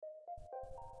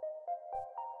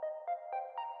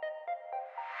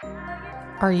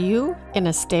Are you in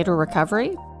a state of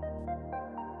recovery?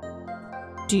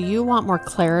 Do you want more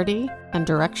clarity and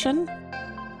direction?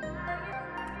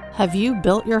 Have you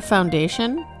built your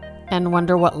foundation and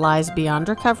wonder what lies beyond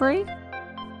recovery?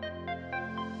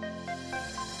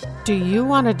 Do you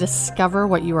want to discover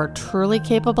what you are truly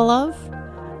capable of?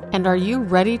 And are you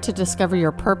ready to discover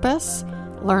your purpose,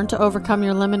 learn to overcome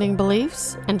your limiting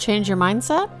beliefs, and change your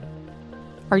mindset?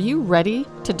 Are you ready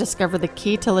to discover the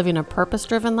key to living a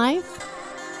purpose-driven life?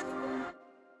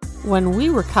 When we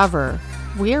recover,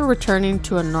 we are returning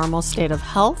to a normal state of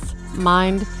health,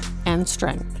 mind, and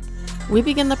strength. We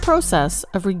begin the process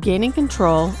of regaining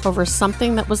control over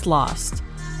something that was lost,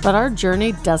 but our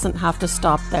journey doesn't have to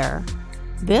stop there.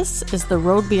 This is the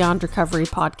Road Beyond Recovery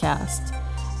podcast.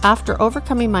 After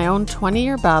overcoming my own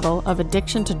 20-year battle of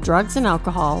addiction to drugs and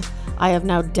alcohol, I have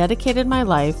now dedicated my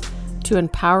life to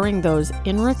empowering those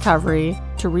in recovery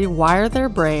to rewire their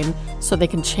brain so they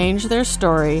can change their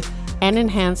story and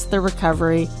enhance their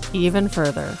recovery even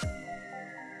further.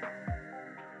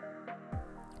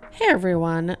 Hey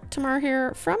everyone, Tamar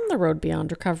here from the Road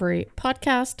Beyond Recovery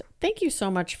podcast. Thank you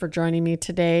so much for joining me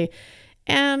today.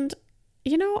 And,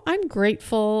 I'm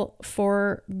grateful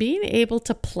for being able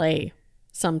to play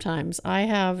sometimes. I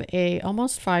have a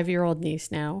almost 5-year-old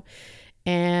niece now.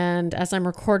 And as I'm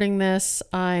recording this,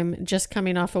 I'm just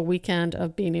coming off a weekend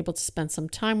of being able to spend some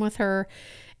time with her.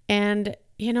 And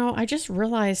I just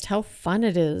realized how fun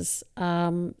it is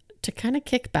to kind of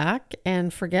kick back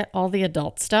and forget all the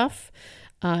adult stuff.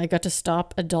 I got to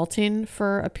stop adulting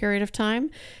for a period of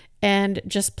time and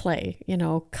just play,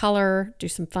 color, do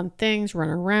some fun things, run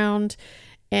around.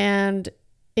 And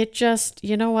it just,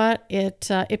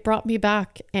 it brought me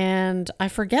back. And I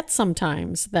forget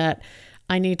sometimes that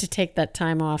I need to take that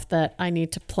time off, that I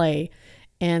need to play.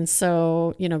 And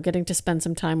so, getting to spend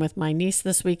some time with my niece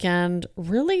this weekend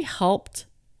really helped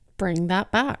bring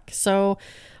that back. So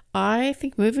I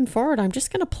think moving forward, I'm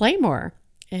just going to play more.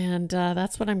 And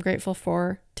that's what I'm grateful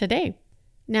for today.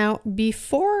 Now,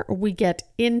 before we get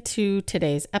into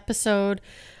today's episode,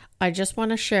 I just want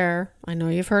to share, I know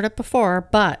you've heard it before,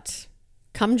 but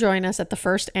come join us at the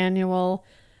first annual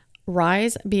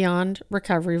Rise Beyond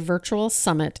Recovery Virtual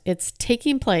Summit. It's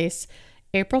taking place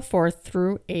April 4th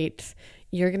through 8th.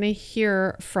 You're going to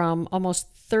hear from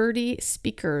almost 30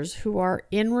 speakers who are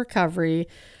in recovery,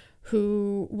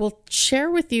 who will share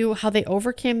with you how they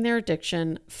overcame their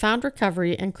addiction, found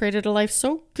recovery, and created a life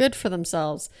so good for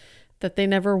themselves that they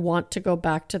never want to go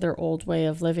back to their old way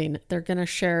of living. They're going to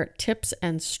share tips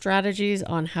and strategies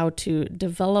on how to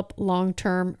develop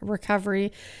long-term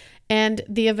recovery. And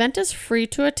the event is free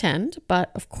to attend,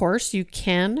 but of course you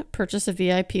can purchase a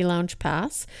VIP lounge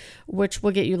pass, which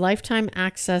will get you lifetime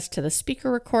access to the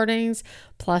speaker recordings,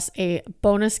 plus a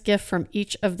bonus gift from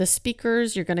each of the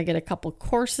speakers. You're going to get a couple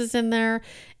courses in there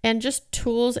and just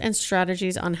tools and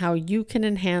strategies on how you can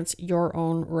enhance your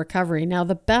own recovery. Now,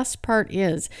 the best part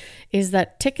is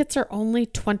that tickets are only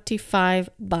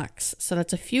 $25. So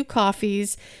that's a few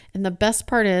coffees. And the best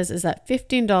part is that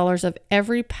 $15 of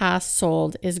every pass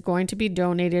sold is going to be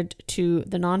donated to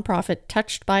the nonprofit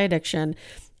Touched by Addiction.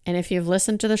 And if you've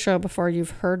listened to the show before, you've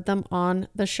heard them on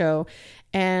the show,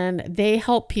 and they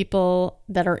help people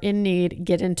that are in need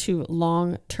get into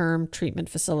long-term treatment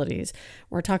facilities.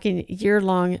 We're talking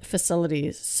year-long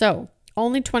facilities. So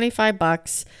only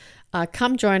 $25.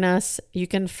 Come join us. You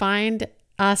can find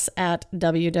us at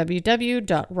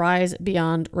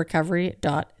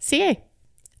www.risebeyondrecovery.ca.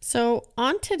 So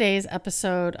on today's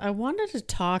episode, I wanted to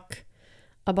talk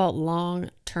about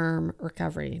long-term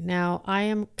recovery. Now, I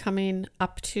am coming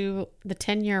up to the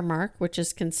 10-year mark, which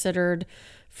is considered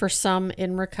for some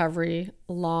in recovery,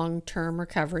 long-term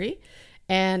recovery.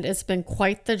 And it's been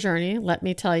quite the journey, let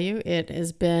me tell you. It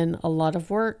has been a lot of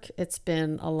work. It's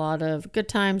been a lot of good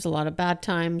times, a lot of bad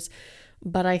times.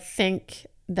 But I think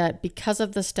that because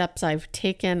of the steps I've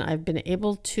taken, I've been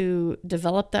able to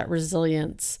develop that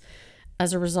resilience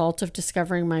as a result of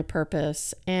discovering my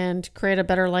purpose and create a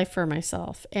better life for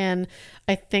myself. And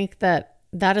I think that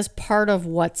is part of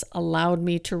what's allowed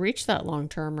me to reach that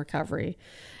long-term recovery.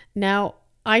 Now,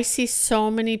 I see so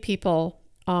many people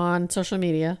on social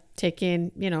media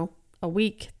taking, a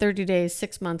week, 30 days,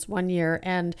 6 months, 1 year.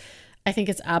 And I think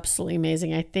it's absolutely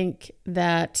amazing. I think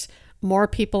that more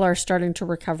people are starting to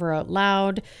recover out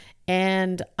loud.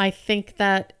 And I think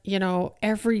that,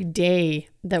 every day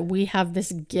that we have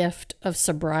this gift of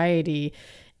sobriety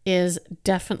is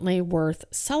definitely worth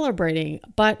celebrating.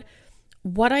 But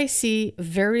what I see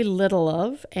very little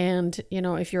of, and,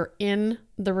 if you're in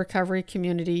the recovery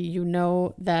community,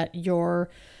 that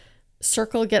your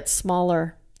circle gets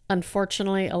smaller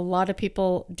Unfortunately, a lot of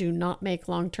people do not make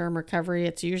long-term recovery.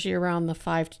 It's usually around the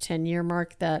 5 to 10 year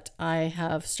mark that I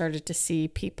have started to see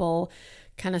people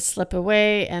kind of slip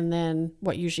away. And then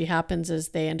what usually happens is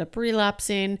they end up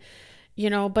relapsing,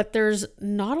 but there's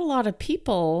not a lot of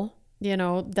people,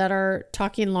 that are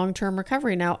talking long-term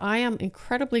recovery. Now, I am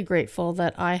incredibly grateful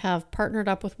that I have partnered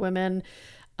up with women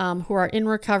who are in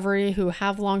recovery, who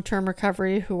have long-term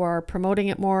recovery, who are promoting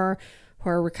it more, who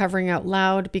are recovering out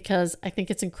loud, because I think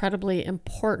it's incredibly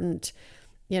important,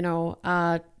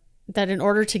 that in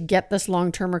order to get this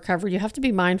long-term recovery, you have to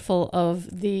be mindful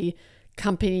of the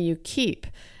company you keep.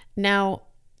 Now,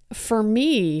 for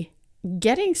me,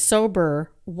 getting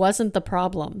sober wasn't the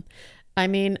problem. I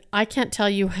mean, I can't tell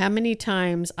you how many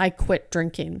times I quit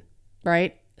drinking,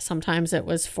 right? Sometimes it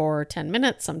was for 10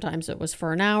 minutes, sometimes it was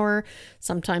for an hour,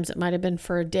 sometimes it might have been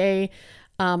for a day.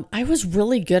 I was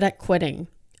really good at quitting.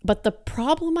 But the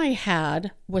problem I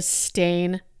had was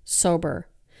staying sober.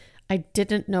 I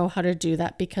didn't know how to do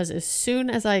that because as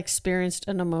soon as I experienced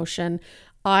an emotion,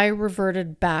 I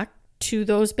reverted back to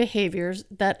those behaviors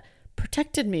that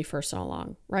protected me for so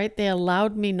long, right? They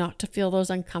allowed me not to feel those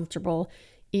uncomfortable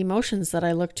emotions that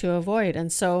I looked to avoid.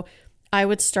 And so I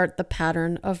would start the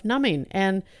pattern of numbing.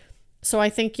 And so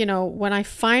I think, when I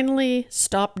finally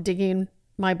stopped digging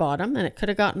my bottom, and it could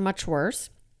have gotten much worse,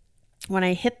 when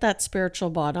I hit that spiritual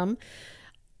bottom,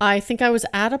 I think I was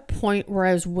at a point where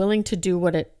I was willing to do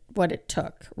what it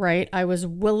took, right? I was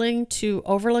willing to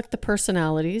overlook the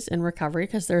personalities in recovery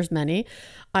because there's many.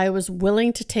 I was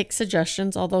willing to take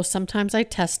suggestions, although sometimes I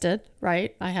tested,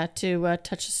 right? I had to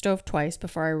touch the stove twice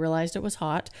before I realized it was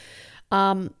hot.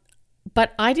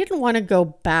 But I didn't want to go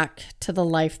back to the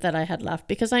life that I had left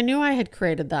because I knew I had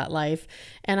created that life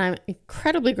and I'm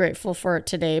incredibly grateful for it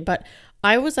today. But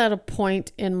I was at a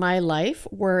point in my life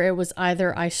where it was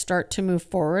either I start to move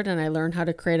forward and I learn how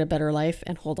to create a better life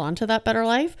and hold on to that better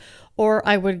life, or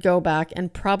I would go back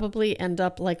and probably end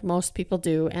up like most people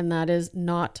do, and that is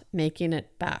not making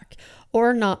it back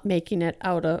or not making it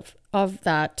out of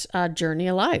that journey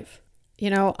alive.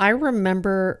 I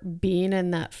remember being in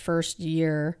that first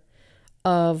year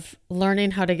of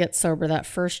learning how to get sober, that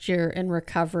first year in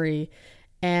recovery,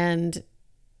 and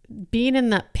being in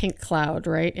that pink cloud,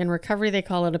 right? In recovery, they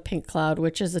call it a pink cloud,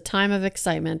 which is a time of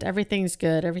excitement. Everything's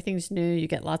good. Everything's new. You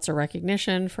get lots of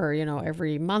recognition for,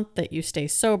 every month that you stay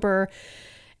sober.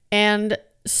 And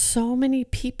so many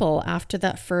people after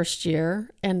that first year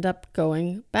end up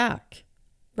going back,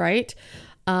 right?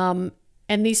 And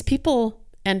these people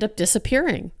end up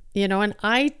disappearing, and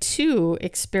I too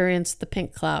experienced the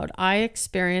pink cloud. I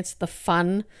experienced the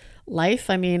fun life.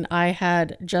 I mean, I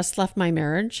had just left my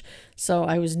marriage, so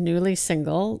I was newly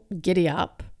single, giddy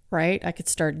up, right? I could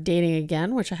start dating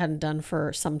again, which I hadn't done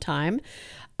for some time.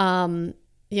 I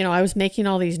was making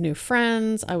all these new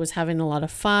friends. I was having a lot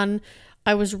of fun.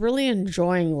 I was really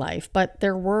enjoying life, but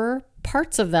there were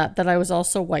parts of that I was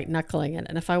also white knuckling in.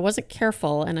 And if I wasn't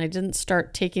careful and I didn't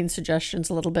start taking suggestions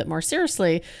a little bit more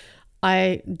seriously,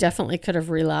 I definitely could have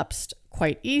relapsed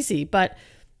quite easy. But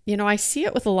I see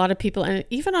it with a lot of people, and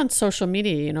even on social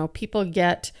media, people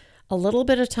get a little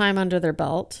bit of time under their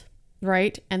belt,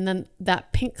 right? And then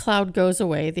that pink cloud goes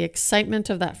away. The excitement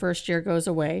of that first year goes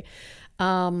away.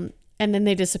 And then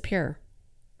they disappear,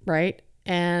 right?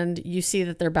 And you see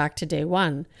that they're back to day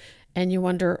one. And you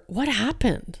wonder, what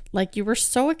happened? Like, you were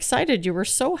so excited. You were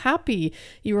so happy.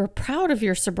 You were proud of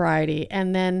your sobriety.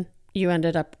 And then you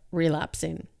ended up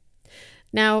relapsing.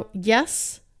 Now,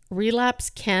 yes, relapse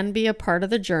can be a part of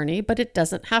the journey, but it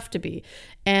doesn't have to be.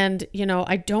 And,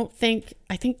 I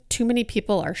think too many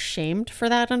people are shamed for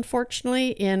that, unfortunately,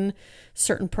 in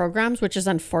certain programs, which is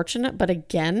unfortunate. But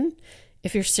again,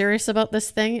 if you're serious about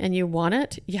this thing and you want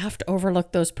it, you have to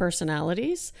overlook those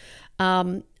personalities.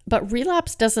 But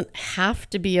relapse doesn't have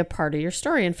to be a part of your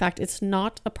story. In fact, it's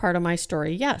not a part of my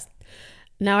story yet.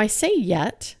 Now, I say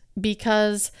yet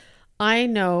because I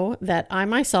know that I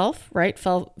myself, right,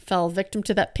 fell victim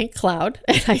to that pink cloud.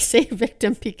 And I say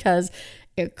victim because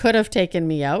it could have taken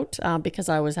me out because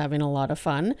I was having a lot of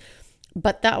fun.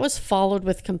 But that was followed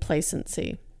with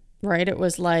complacency, right? It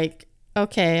was like,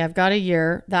 okay, I've got a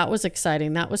year. That was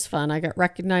exciting. That was fun. I got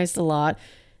recognized a lot.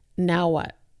 Now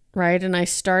what, right? And I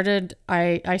started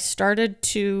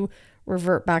to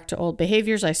revert back to old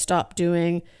behaviors. I stopped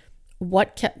doing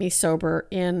what kept me sober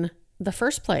in the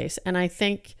first place. And I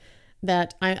think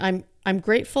that I'm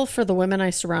grateful for the women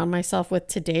I surround myself with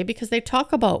today because they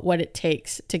talk about what it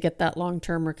takes to get that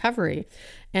long-term recovery.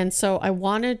 And so I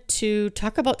wanted to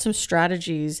talk about some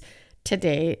strategies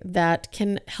today that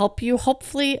can help you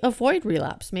hopefully avoid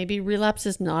relapse. Maybe relapse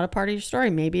is not a part of your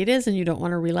story. Maybe it is, and you don't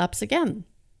want to relapse again.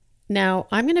 Now,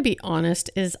 I'm going to be honest,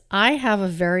 is I have a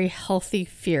very healthy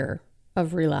fear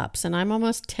of relapse, and I'm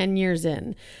almost 10 years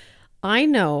in. I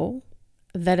know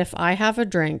that if I have a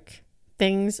drink,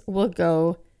 things will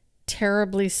go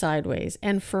terribly sideways.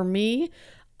 And for me,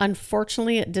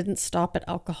 unfortunately, it didn't stop at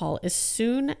alcohol. As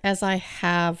soon as I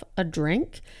have a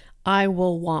drink, I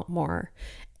will want more.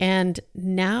 And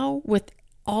now with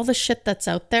all the shit that's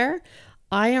out there,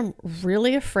 I am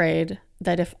really afraid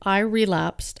that if I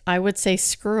relapsed, I would say,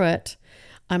 screw it.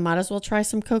 I might as well try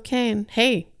some cocaine.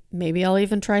 Hey, maybe I'll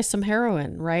even try some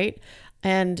heroin, right?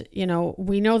 And,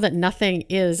 we know that nothing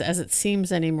is as it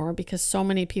seems anymore because so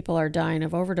many people are dying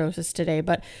of overdoses today.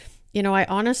 But,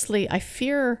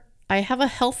 I have a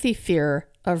healthy fear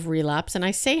of relapse. And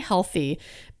I say healthy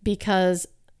because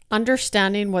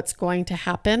understanding what's going to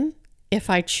happen if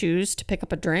I choose to pick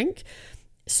up a drink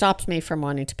stops me from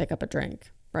wanting to pick up a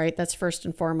drink, right? That's first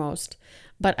and foremost.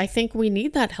 But I think we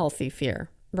need that healthy fear,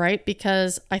 right?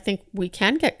 Because I think we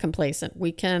can get complacent.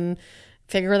 We can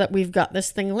figure that we've got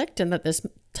this thing licked and that this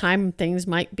time things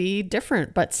might be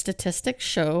different. But statistics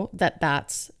show that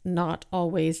that's not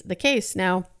always the case.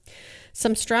 Now,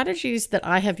 some strategies that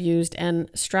I have used and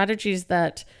strategies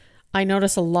that I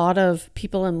notice a lot of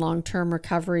people in long-term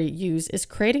recovery use is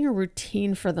creating a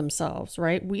routine for themselves,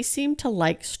 right? We seem to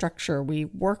like structure. We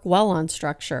work well on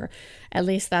structure. At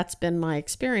least that's been my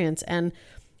experience. And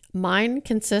mine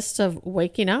consists of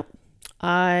waking up.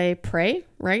 I pray,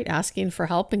 right? Asking for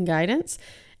help and guidance.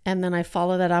 And then I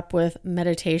follow that up with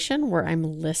meditation where I'm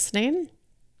listening.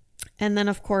 And then,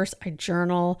 of course, I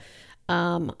journal.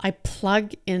 I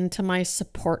plug into my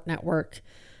support network.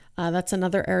 That's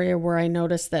another area where I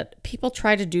notice that people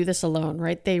try to do this alone,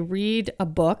 right? They read a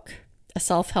book, a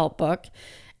self-help book,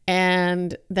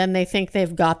 and then they think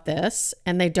they've got this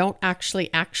and they don't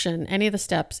actually action any of the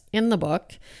steps in the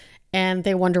book and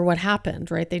they wonder what happened,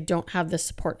 right? They don't have this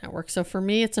support network. So for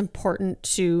me, it's important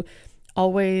to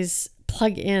always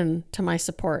plug in to my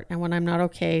support and when I'm not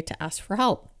okay to ask for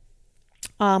help.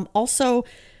 Also,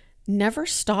 never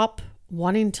stop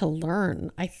wanting to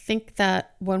learn. I think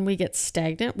that when we get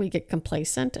stagnant, we get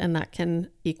complacent and that can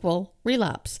equal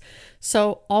relapse.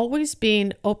 So always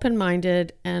being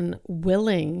open-minded and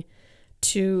willing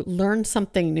to learn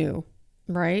something new,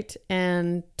 right?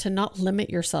 And to not limit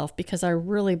yourself because I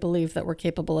really believe that we're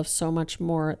capable of so much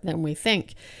more than we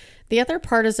think. The other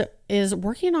part is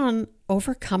working on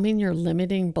overcoming your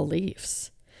limiting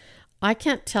beliefs. I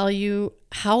can't tell you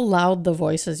how loud the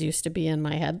voices used to be in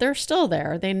my head. They're still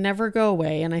there. They never go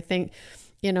away. And I think,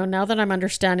 now that I'm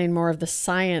understanding more of the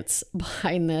science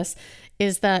behind this,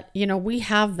 is that, we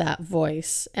have that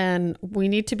voice and we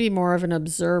need to be more of an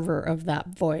observer of that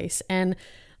voice and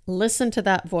listen to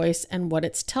that voice and what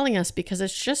it's telling us because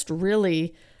it's just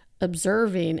really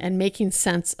observing and making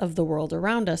sense of the world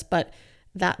around us. But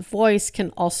that voice can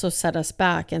also set us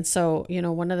back. And so,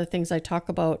 one of the things I talk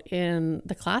about in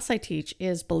the class I teach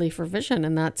is belief revision.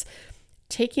 And that's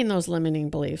taking those limiting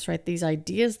beliefs, right? These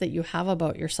ideas that you have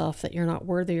about yourself, that you're not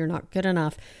worthy, you're not good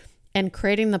enough, and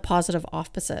creating the positive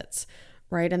opposites,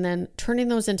 right? And then turning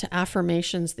those into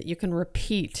affirmations that you can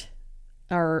repeat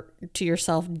or to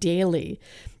yourself daily.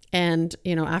 And,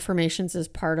 affirmations is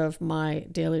part of my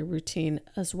daily routine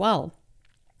as well.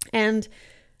 And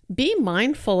be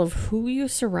mindful of who you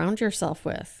surround yourself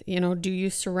with. Do you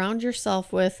surround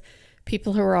yourself with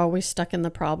people who are always stuck in the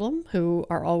problem, who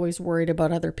are always worried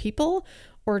about other people?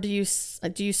 Or do you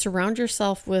surround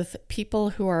yourself with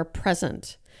people who are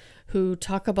present, who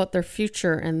talk about their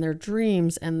future and their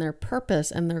dreams and their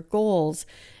purpose and their goals?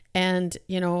 And,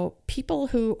 people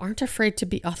who aren't afraid to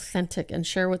be authentic and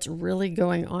share what's really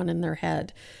going on in their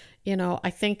head. I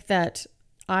think that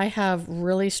I have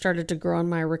really started to grow in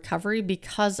my recovery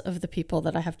because of the people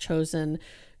that I have chosen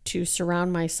to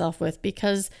surround myself with,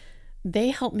 because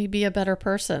they help me be a better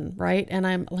person, right? And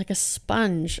I'm like a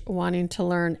sponge wanting to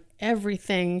learn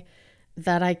everything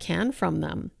that I can from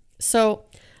them. So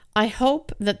I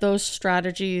hope that those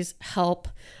strategies help.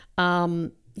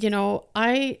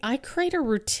 I create a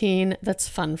routine that's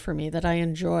fun for me, that I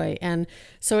enjoy. And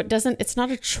so it's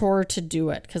not a chore to do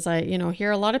it, because I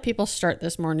hear a lot of people start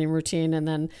this morning routine and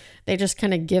then they just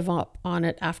kind of give up on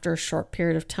it after a short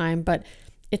period of time. But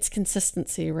it's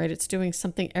consistency, right? It's doing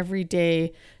something every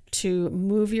day to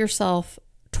move yourself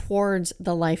towards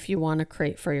the life you want to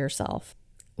create for yourself.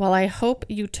 Well, I hope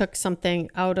you took something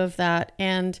out of that.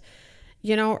 And,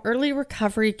 early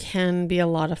recovery can be a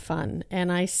lot of fun.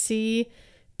 And I see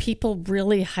people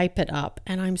really hype it up.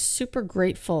 And I'm super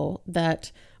grateful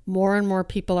that more and more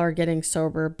people are getting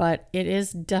sober, but it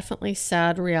is definitely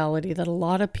sad reality that a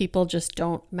lot of people just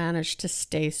don't manage to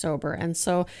stay sober. And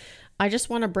so I just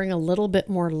want to bring a little bit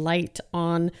more light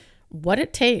on what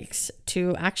it takes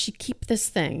to actually keep this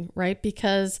thing, right?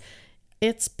 Because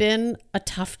it's been a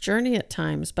tough journey at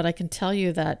times, but I can tell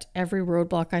you that every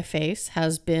roadblock I face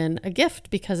has been a gift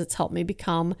because it's helped me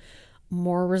become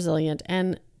more resilient.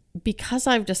 And because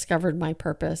I've discovered my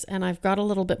purpose and I've got a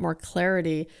little bit more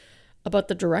clarity about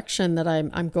the direction that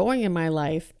I'm going in my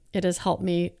life, it has helped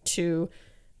me to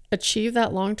achieve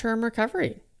that long-term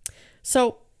recovery.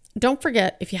 So don't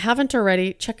forget, if you haven't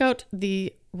already, check out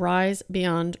the Rise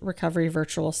Beyond Recovery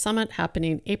Virtual Summit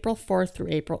happening April 4th through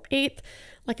April 8th.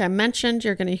 Like I mentioned,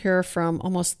 you're going to hear from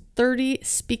almost 30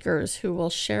 speakers who will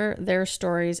share their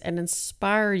stories and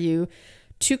inspire you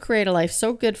to create a life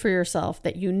so good for yourself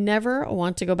that you never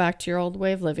want to go back to your old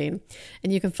way of living.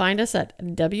 And you can find us at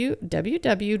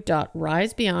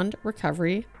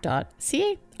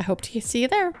www.risebeyondrecovery.ca. I hope to see you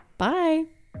there. Bye.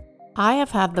 I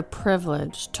have had the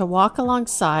privilege to walk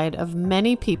alongside of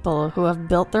many people who have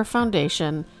built their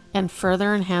foundation and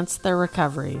further enhanced their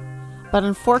recovery. But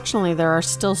unfortunately, there are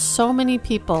still so many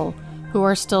people who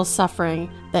are still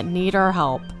suffering that need our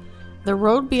help. The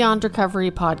Road Beyond Recovery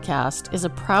podcast is a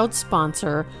proud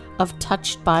sponsor of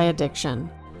Touched by Addiction.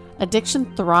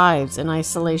 Addiction thrives in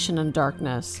isolation and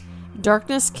darkness.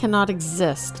 Darkness cannot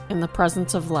exist in the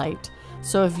presence of light.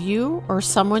 So if you or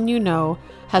someone you know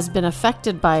has been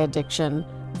affected by addiction,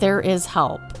 there is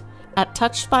help. At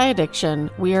Touched by Addiction,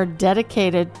 we are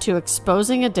dedicated to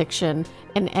exposing addiction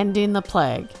and ending the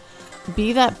plague.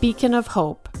 Be that beacon of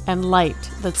hope and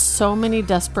light that so many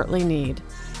desperately need.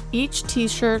 Each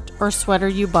t-shirt or sweater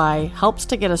you buy helps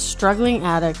to get a struggling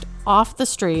addict off the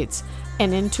streets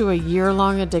and into a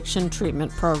year-long addiction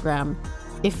treatment program.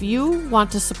 If you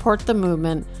want to support the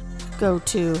movement, go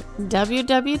to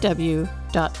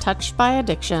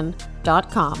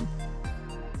www.touchedbyaddiction.com.